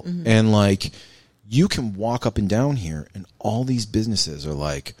as hell. And like, you can walk up and down here and all these businesses are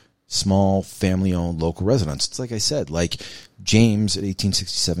like small, family-owned, local residents. It's like I said, like James at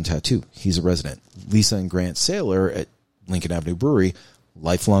 1867 Tattoo, he's a resident. Lisa and Grant Saylor at Lincoln Avenue Brewery,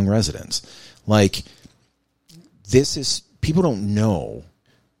 lifelong residents. Like, this is, people don't know.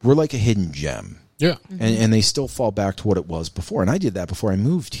 We're like a hidden gem. Yeah. And they still fall back to what it was before. And I did that before I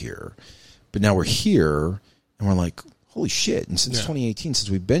moved here. But now we're here, and we're like, holy shit. And since 2018, since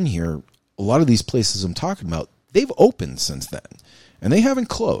we've been here, a lot of these places I'm talking about, they've opened since then. And they haven't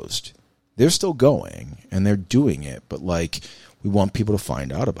closed. They're still going, and they're doing it. But, like, we want people to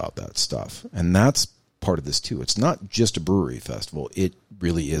find out about that stuff. And that's part of this too. It's not just a brewery festival. It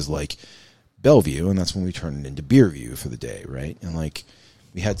really is like Bellevue, and that's when we turned it into Beerview for the day, right? And like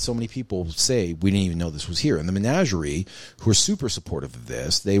we had so many people say we didn't even know this was here. And the Menagerie, who are super supportive of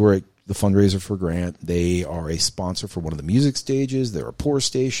this, they were at the fundraiser for Grant. They are a sponsor for one of the music stages. They're a pour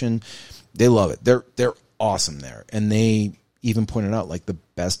station. They love it. They're awesome there. And they even pointed out like the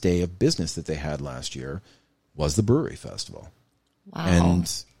best day of business that they had last year was the brewery festival. Wow.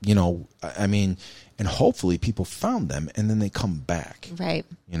 And, you know, I mean, and hopefully people found them and then they come back. Right.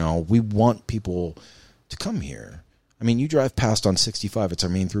 You know, we want people to come here. I mean, you drive past on 65, it's our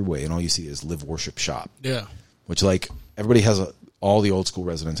main throughway, and all you see is Live Worship Shop. Yeah. Which, like, everybody has all the old school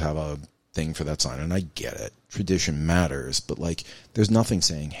residents have a thing for that sign, and I get it. Tradition matters, but, like, there's nothing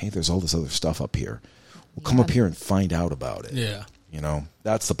saying, hey, there's all this other stuff up here. Well, come up here and find out about it. Yeah. You know,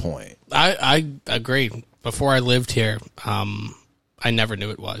 that's the point. I agree. Before I lived here, I never knew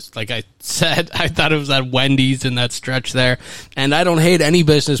it was. Like I said, I thought it was that Wendy's in that stretch there. And I don't hate any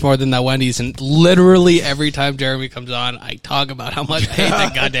business more than that Wendy's. And literally every time Jeremy comes on, I talk about how much I hate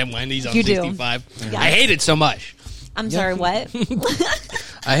that goddamn Wendy's on 65. Yeah. I hate it so much. I'm sorry, what?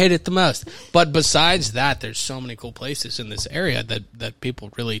 I hate it the most. But besides that, there's so many cool places in this area that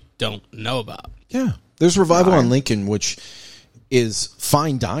people really don't know about. Yeah. There's Revival on Lincoln, which is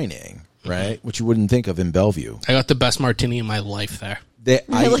fine dining, right? Which you wouldn't think of in Bellevue. I got the best martini in my life there.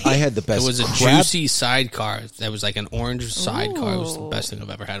 Really? I had the best. It was a crab. juicy sidecar. That was like an orange sidecar. It was the best thing I've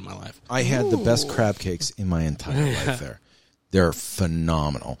ever had in my life. I had the best crab cakes in my entire life there. They're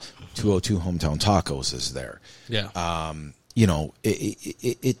phenomenal. 202 Hometown Tacos is there. Yeah. You know,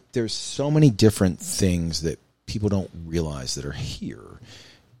 there's so many different things that people don't realize that are here,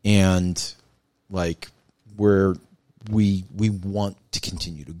 and like where we want to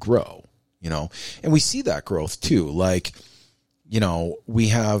continue to grow. You know, and we see that growth too. Like, you know, we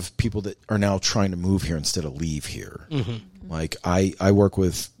have people that are now trying to move here instead of leave here. Mm-hmm. Like I work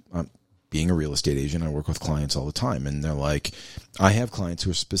with, being a real estate agent, I work with clients all the time, and they're like, I have clients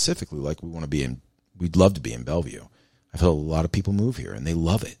who are specifically like, we'd love to be in Bellevue. I've had a lot of people move here and they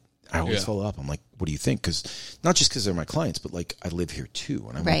love it. I always follow up. I'm like, what do you think? Because not just because they're my clients, but like I live here too,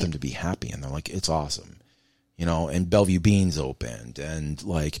 and I want them to be happy. And they're like, it's awesome, you know. And Bellevue Beans opened, and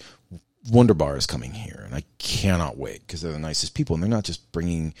like Wonder Bar is coming here, and I cannot wait because they're the nicest people, and they're not just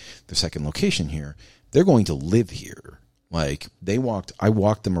bringing their second location here; they're going to live here. Like I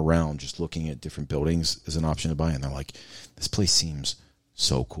walked them around just looking at different buildings as an option to buy, and they're like, "This place seems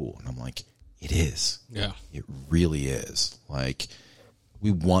so cool," and I'm like, "It is. Yeah, it really is." Like,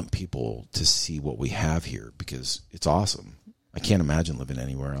 we want people to see what we have here because it's awesome. I can't imagine living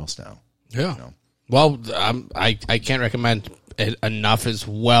anywhere else now. Yeah. You know? Well, I can't recommend it enough as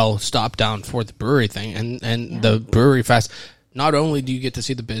well. Stop down for the brewery thing and the brewery fest. Not only do you get to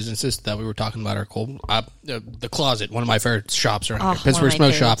see the businesses that we were talking about are cool, the Closet, one of my favorite shops around here, Pittsburgh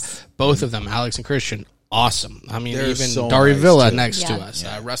Smoke Shop, both of them, Alex and Christian, awesome. I mean, They're even so Dari nice, Villa too. next to us,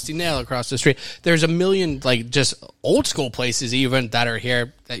 Rusty Nail across the street. There's a million, like, just old school places even that are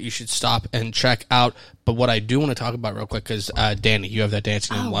here that you should stop and check out. But what I do want to talk about real quick, because Danny, you have that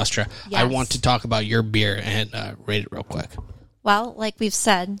Dancing in Lustra. Yes. I want to talk about your beer and rate it real quick. Well, like we've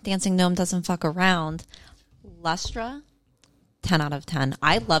said, Dancing Gnome doesn't fuck around. Lustra, 10 out of 10.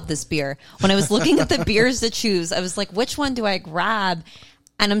 I love this beer. When I was looking at the beers to choose, I was like, which one do I grab?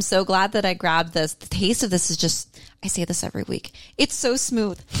 And I'm so glad that I grabbed this. The taste of this is just, I say this every week. It's so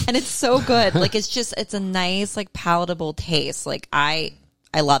smooth and it's so good. Like, it's a nice, like, palatable taste. Like, I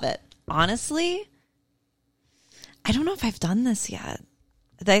love it. Honestly, I don't know if I've done this yet.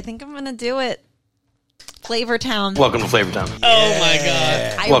 I think I'm going to do it. Flavortown. Welcome to Flavortown. Oh my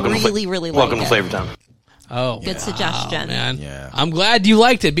God. I really like it. Welcome to Flavortown. Oh, Good suggestion. man. Yeah. I'm glad you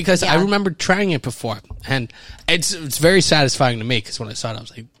liked it because I Yeah. remember trying it before, and it's very satisfying to me because when I saw it, I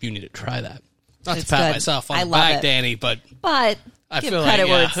was like, "You need to try that." Not It's to pat good. myself on I the love back, it. Danny, but But I give feel credit like,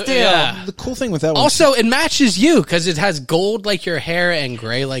 where it's due. yeah. The cool thing with that one, Also, it matches you because it has gold like your hair and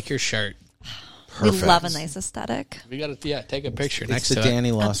gray like your shirt. perfect. We love a nice aesthetic. We got to take a picture It's next the to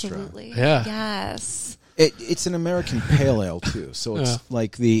Danny Lustra. Absolutely. Yeah. Yes. It's an American pale ale too, so it's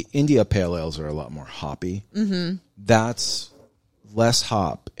like the India pale ales are a lot more hoppy. Mm-hmm. That's less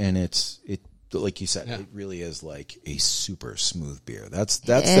hop, and it like you said, it really is like a super smooth beer. That's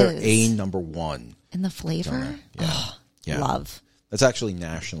their is. number one. And the flavor. Oh, Yeah. Love. That's actually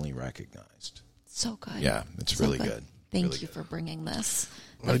nationally recognized. So good. Yeah, it's So really good. Thank Really you good. for bringing this.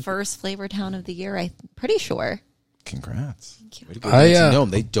 The first Flavortown of the year, I'm pretty sure. Congrats. Thank you. Way to go. I, No,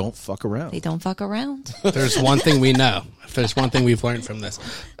 they don't fuck around. They don't fuck around. There's one thing we know. If there's one thing we've learned from this.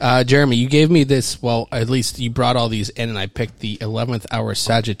 Jeremy, you gave me this, well, at least you brought all these in, and I picked the 11th hour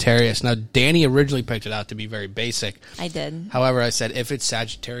Sagittarius. Now, Danny originally picked it out to be very basic. I did. However, I said, if it's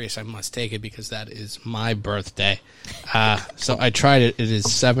Sagittarius, I must take it because that is my birthday. So I tried it. It is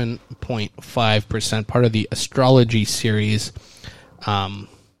 7.5%, part of the astrology series. Let's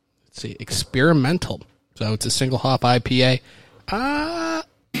see, experimental. So it's a single hop IPA.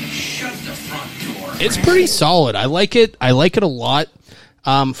 It's pretty solid. I like it. I like it a lot.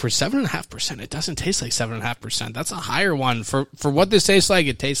 For 7.5%, it doesn't taste like 7.5%. That's a higher one. For what this tastes like,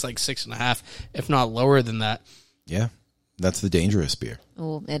 it tastes like 6.5, if not lower than that. Yeah, that's the dangerous beer.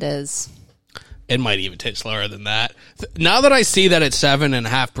 Oh, it is. It might even taste lower than that. Now that I see that it's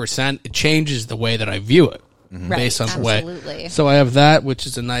 7.5%, it changes the way that I view it. Right, Based on absolutely. the way. So I have that, which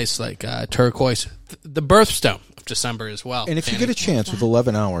is a nice like turquoise. The birthstone of December as well. And if you Danny. get a chance with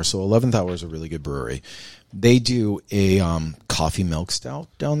 11 Hour, so 11th Hour is a really good brewery. They do a coffee milk stout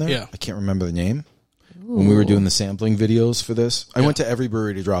down there. Yeah. I can't remember the name. When we were doing the sampling videos for this, I went to every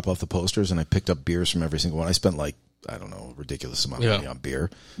brewery to drop off the posters, and I picked up beers from every single one. I spent like, I don't know, a ridiculous amount of money on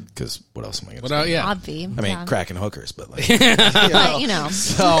beer, because what else am I going to spend? Yeah. Obvi. I mean, cracking hookers, but like, But, you know.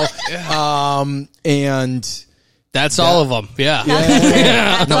 so, and That's all of them. Yeah.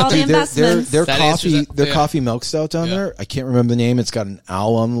 That's all the dude, investments. their That coffee, answers it. their Yeah. coffee milk stout down there. I can't remember the name. It's got an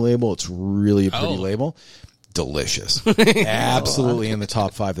owl on the label. It's really a pretty label. Delicious. Absolutely in the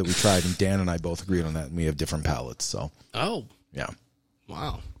top 5 that we tried, and Dan and I both agreed on that, and we have different palates. So, Oh, yeah.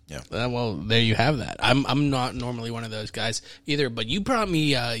 wow. Yeah. Well, there you have that. I'm not normally one of those guys either, but you brought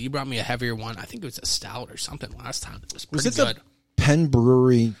me a heavier one. I think it was a stout or something last time. It was pretty Was it good. the Penn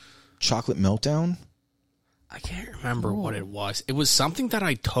Brewery Chocolate Meltdown? I can't remember what it was. It was something that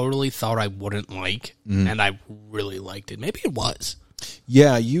I totally thought I wouldn't like, and I really liked it. Maybe it was.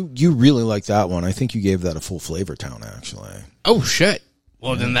 Yeah, you really like that one. I think you gave that a full Flavor Town, actually. Oh, shit.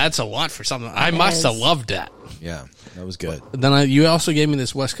 Well, then that's a lot for something. I must have loved that. Yeah, that was good. Then you also gave me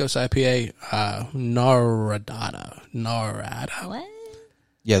this West Coast IPA, Narada. What?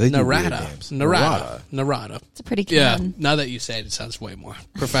 Yeah, they do weird Narada. names. Narada. It's a pretty good Yeah, one. now that you say it, it sounds way more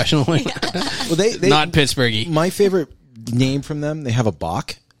professionally. Well, they Not Pittsburghy. My favorite name from them, they have a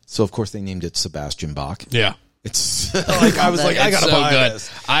Bach. So, of course, they named it Sebastian Bach. Yeah. It's like, I was like, I It's got to so buy good. this.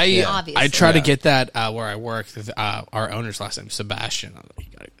 I Obviously. try to get that where I work. Our owner's last name Sebastian. I'm like,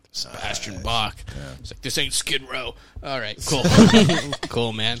 you gotta get Sebastian Bach. It's like, this ain't Skid Row. All right, cool,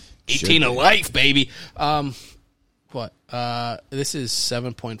 cool, man. 18 of life, baby. What? This is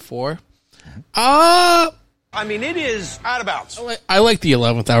 7.4. I mean, it is out of bounds. I like the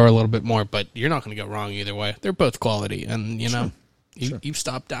 11th hour a little bit more, but you're not going to go wrong either way. They're both quality, and you know, you've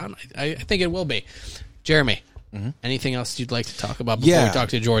stopped down. I think it will be. Jeremy, anything else you'd like to talk about before we talk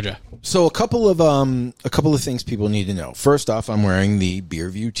to Georgia? So a couple of things people need to know. First off, I'm wearing the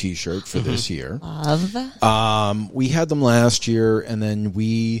Beerview T-shirt for this year. Love. We had them last year, and then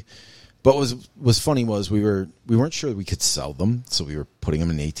But what was funny was we weren't sure we could sell them, so we were putting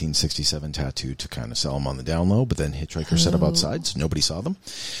them in an 1867 tattoo to kind of sell them on the down low. But then Hitchhiker set up outside, so nobody saw them.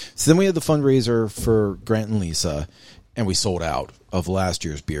 So then we had the fundraiser for Grant and Lisa, and we sold out of last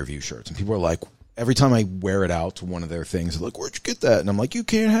year's Beerview shirts. And people are like, every time I wear it out to one of their things, they're like, "Where'd you get that?" And I'm like, "You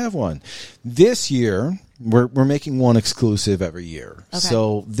can't have one." This year, we're making one exclusive every year. Okay.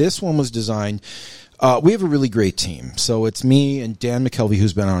 So this one was designed. We have a really great team. So it's me and Dan McKelvey,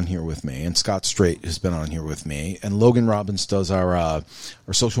 who's been on here with me, and Scott Straight, who's been on here with me, and Logan Robbins does our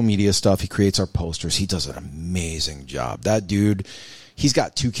social media stuff. He creates our posters. He does an amazing job. That dude, he's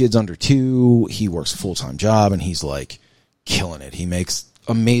got 2 kids under 2. He works a full-time job, and he's like killing it. He makes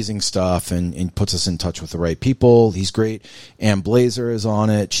amazing stuff and puts us in touch with the right people. He's great. Ann Blazer is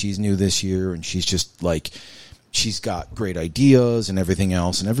on it. She's new this year, and she's just like, she's got great ideas and everything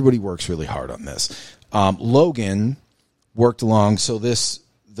else, and everybody works really hard on this. Logan worked along, so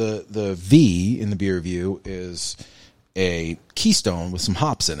the V in the beer review is a keystone with some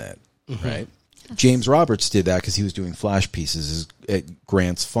hops in it, right? James Roberts did that because he was doing flash pieces at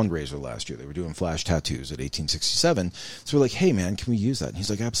Grant's fundraiser last year. They were doing flash tattoos at 1867. So we're like, hey, man, can we use that? And he's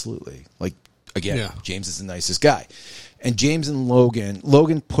like, absolutely. Like, again, James is the nicest guy. And James and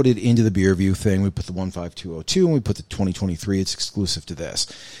Logan put it into the beer review thing. We put the 15202 and we put the 2023. It's exclusive to this.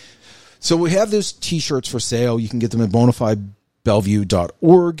 So we have those T-shirts for sale. You can get them at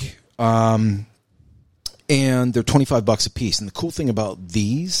bonafidebellevue.org. And they're $25 a piece. And the cool thing about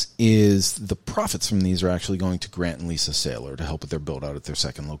these is the profits from these are actually going to Grant and Lisa Saylor to help with their build out at their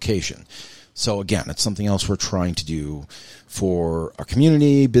second location. So again, it's something else we're trying to do for our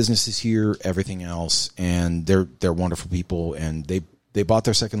community, businesses here, everything else. And they're wonderful people, and they bought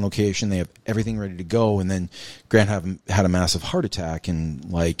their second location. They have everything ready to go. And then Grant had a massive heart attack and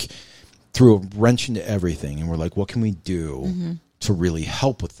like threw a wrench into everything. And we're like, what can we do to really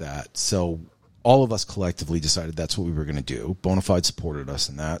help with that? So all of us collectively decided that's what we were going to do. Bonafide supported us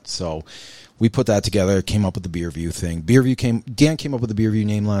in that. So we put that together, came up with the Beerview thing. Dan came up with the Beerview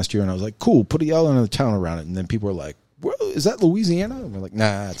name last year, and I was like, cool, put a yellow in the town around it. And then people were like, well, is that Louisiana? And we're like,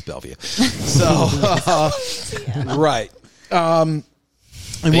 nah, it's Bellevue. So, right. And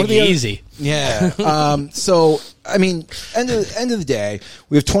Big easy. Yeah. So, I mean, end of the day,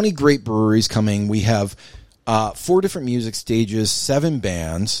 we have 20 great breweries coming. We have 4 different music stages, 7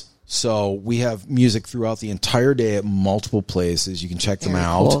 bands. So we have music throughout the entire day at multiple places. You can check them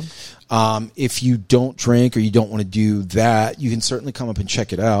out. Cool. If you don't drink or you don't want to do that, you can certainly come up and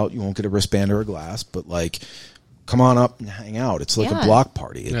check it out. You won't get a wristband or a glass, but like, come on up and hang out. It's like a block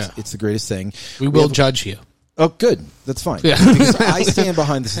party. It's the greatest thing. We will judge you. Oh, good. That's fine. Yeah. Because I stand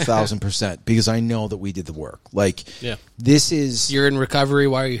behind this 1,000% because I know that we did the work. Like, this is... You're in recovery.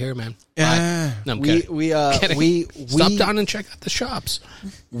 Why are you here, man? No, I'm kidding. We stop down and check out the shops.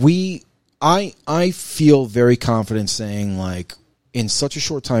 I feel very confident saying, like, in such a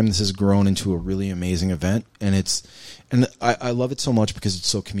short time, this has grown into a really amazing event, and I love it so much because it's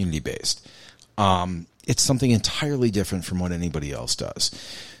so community based. It's something entirely different from what anybody else does.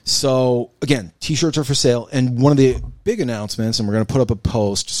 So again, t-shirts are for sale, and one of the big announcements, and we're going to put up a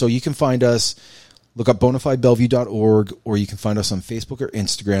post, so you can find us. Look up bonafidebellevue.org, or you can find us on Facebook or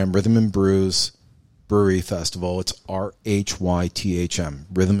Instagram, Rhythm and Brews Brewery Festival. It's RHYTHM.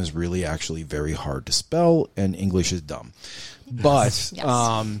 Rhythm is really actually very hard to spell, and English is dumb. But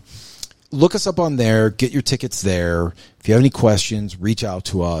look us up on there. Get your tickets there. If you have any questions, reach out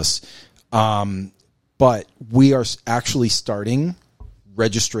to us. But we are actually starting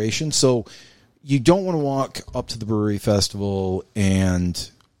registration. So you don't want to walk up to the brewery festival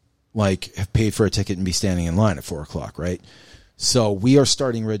and like have paid for a ticket and be standing in line at 4:00, right? So we are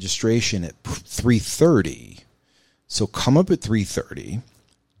starting registration at 3:30. So come up at 3:30.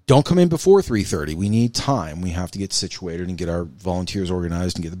 Don't come in before 3:30. We need time. We have to get situated and get our volunteers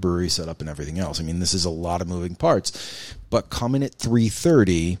organized and get the brewery set up and everything else. I mean, this is a lot of moving parts. But come in at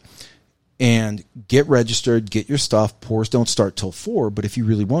 3:30 and get registered, get your stuff. Pours don't start till 4, but if you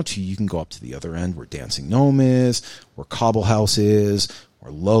really want to, you can go up to the other end where Dancing Gnome is, where Cobble House is,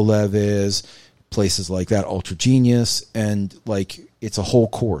 where Low Lev is, places like that, Ultra Genius, and like it's a whole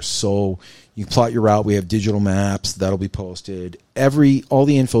course. So you plot your route. We have digital maps that'll be posted. All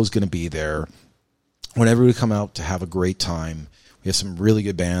the info is going to be there. I want everybody to come out to have a great time. We have some really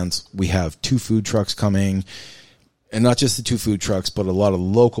good bands. We have 2 food trucks coming. And not just the 2 food trucks, but a lot of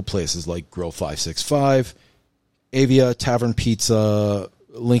local places like Grill 565, Avia, Tavern Pizza,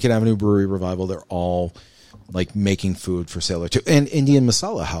 Lincoln Avenue Brewery Revival. They're all like making food for sale too. And Indian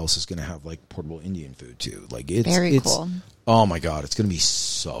Masala House is going to have like portable Indian food too. Like it's very cool. Oh my God, it's going to be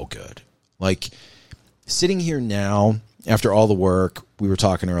so good. Like sitting here now after all the work, we were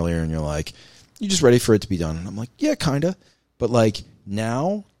talking earlier and you're like, you just ready for it to be done? And I'm like, yeah, kind of. But like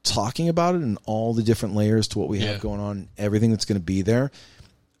now, talking about it and all the different layers to what we have going on, everything that's going to be there,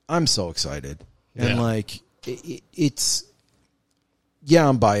 I'm so excited. And like it's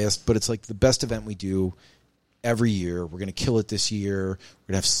I'm biased, but it's like the best event we do every year. We're going to kill it this year. We're going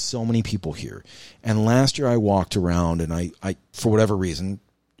to have so many people here. And last year I walked around and I for whatever reason,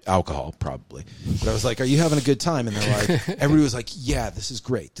 alcohol probably, but I was like, are you having a good time? And they're like, everybody was like, yeah, this is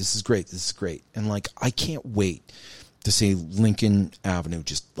great. This is great. This is great. And like, I can't wait to see Lincoln Avenue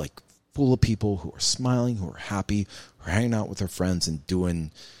just like full of people who are smiling, who are happy, who are hanging out with their friends and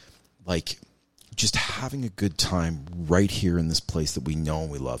doing like just having a good time right here in this place that we know and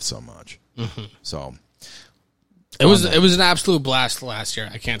we love so much. Mm-hmm. So it was an absolute blast last year.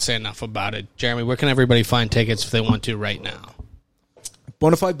 I can't say enough about it. Jeremy, where can everybody find tickets if they want to right now?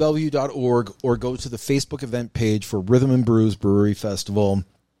 bonafidebellevue.org, or go to the Facebook event page for Rhythm and Brews Brewery Festival.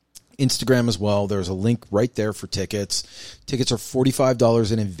 Instagram as well. There's a link right there for tickets. Tickets are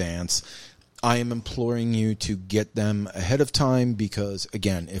 $45 in advance. I am imploring you to get them ahead of time because,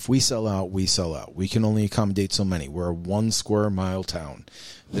 again, if we sell out, we sell out. We can only accommodate so many. We're a 1 square mile town.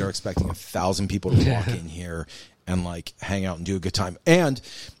 They're expecting 1,000 people to walk in here and like hang out and do a good time. And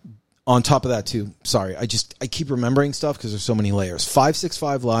on top of that too, sorry, I keep remembering stuff because there's so many layers.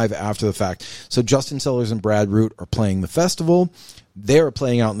 565 Live after the fact. So Justin Sellers and Brad Root are playing the festival. They're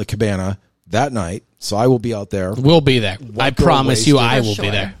playing out in the Cabana that night, so I will be out there. We'll be there. I promise you, I will be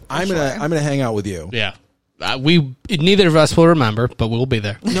there. I'm gonna hang out with you. Yeah, Neither of us will remember, but we'll be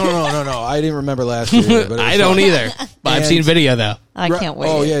there. No. I didn't remember last year. But I don't either. But I've seen video though. I can't wait.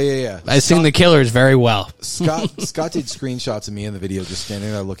 Oh yeah. I've seen the Killers very well. Scott did screenshots of me in the video, just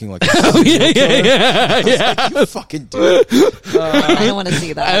standing there looking like. Yeah. You fucking do. I don't want to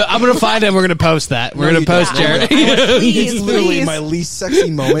see that. I'm gonna find it. We're gonna post that. We're gonna post Jared. Please, It's literally please. my least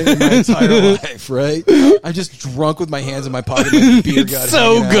sexy moment in my entire life. Right? I'm just drunk with my hands in my pocket. My beer got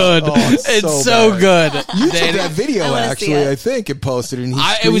So hanging out. good. Oh, It's so bad. good. You took Danny, that video I wanna see actually, it. I think, and posted it. And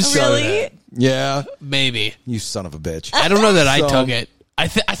he it was- screenshotted Really? it. Yeah, maybe. you son of a bitch. I don't know that I So- took it. I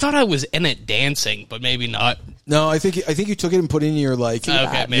thought I was in it dancing, but maybe not. No, I think you took it and put it in your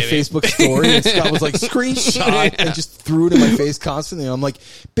your maybe. Facebook story. And Scott was like screenshot and just threw it in my face constantly. And I'm like,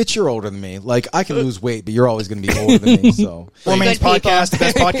 bitch, you're older than me. Like I can lose weight, but you're always going to be older than me. So Poor Man's Good people. Podcast, the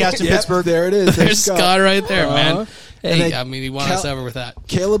best podcast in Yep, Pittsburgh. there it is. There's Scott right there, man. And Hey, then I mean, he won us over with that.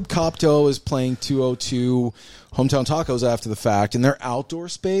 Caleb Copto is playing 202 Hometown Tacos after the fact, and their outdoor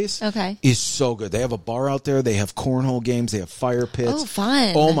space is so good. They have a bar out there. They have cornhole games. They have fire pits. Oh,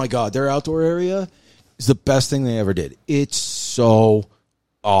 fun. Oh, my God. Their outdoor area is the best thing they ever did. It's so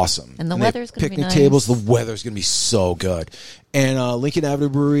awesome. And the they have weather's gonna be picnic nice. tables. The weather's going to be so good. And Lincoln Avenue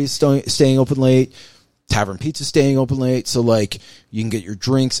Brewery is staying open late. Tavern Pizza staying open late, so like you can get your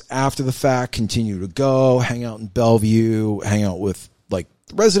drinks after the fact, continue to go, hang out in Bellevue, hang out with like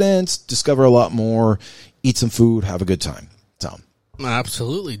the residents, discover a lot more, eat some food, have a good time. So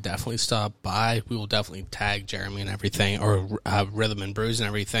Absolutely, definitely stop by. We will definitely tag Jeremy and everything, or Rhythm and Brews and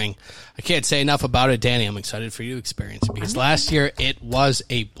everything. I can't say enough about it, Danny. I'm excited for you to experience it because last year it was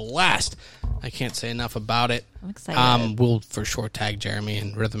a blast. I can't say enough about it. I'm excited. We'll for sure tag Jeremy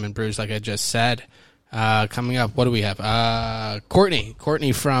and Rhythm and Brews, like I just said. Coming up, what do we have?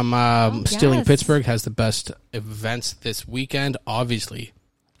 Courtney from Stealing yes. Pittsburgh has the best events this weekend. Obviously,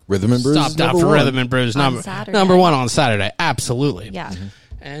 Rhythm and Brews is stopped out number for one. Rhythm and Brews Saturday. number one on Saturday. Absolutely. Yeah.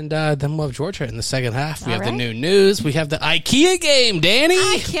 And then we'll have Georgia in the second half. We All have the right. new news. We have the IKEA game, Danny.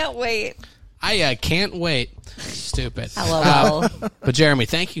 I can't wait. I can't wait. Stupid. LOL. But Jeremy,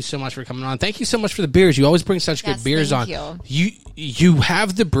 thank you so much for coming on. Thank you so much for the beers. You always bring such Yes, good beers on. thank You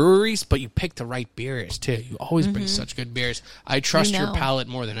have the breweries, but you pick the right beers too. You always bring such good beers. I trust your know. palate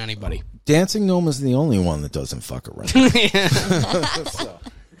more than anybody. Dancing Gnome is the only one that doesn't fuck around. So,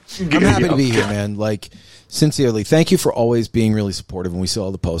 I'm happy to be here, man. Like, sincerely, thank you for always being really supportive, and we see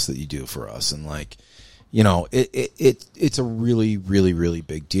all the posts that you do for us, and like, you know, it's a really, really, really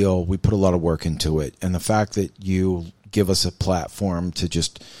big deal. We put a lot of work into it, and the fact that you give us a platform to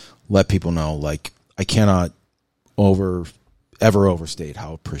just let people know, like, I cannot ever overstate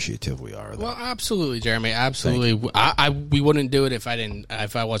how appreciative we are of that. Well, absolutely, Jeremy. Absolutely. We wouldn't do it if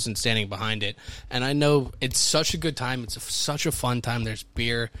I wasn't standing behind it. And I know it's such a good time. It's such a fun time. There's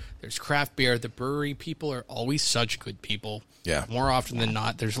beer. There's craft beer. The brewery people are always such good people. Yeah. More often than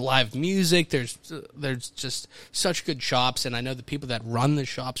not. There's live music. There's just such good shops. And I know the people that run the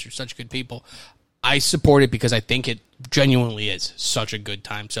shops are such good people. I support it because I think it genuinely is such a good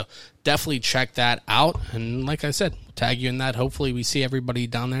time. So definitely check that out. And like I said, we'll tag you in that. Hopefully we see everybody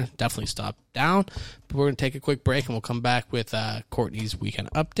down there. Definitely stop down. But we're going to take a quick break and we'll come back with Courtney's weekend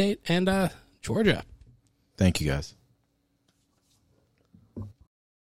update and Georgia. Thank you, guys.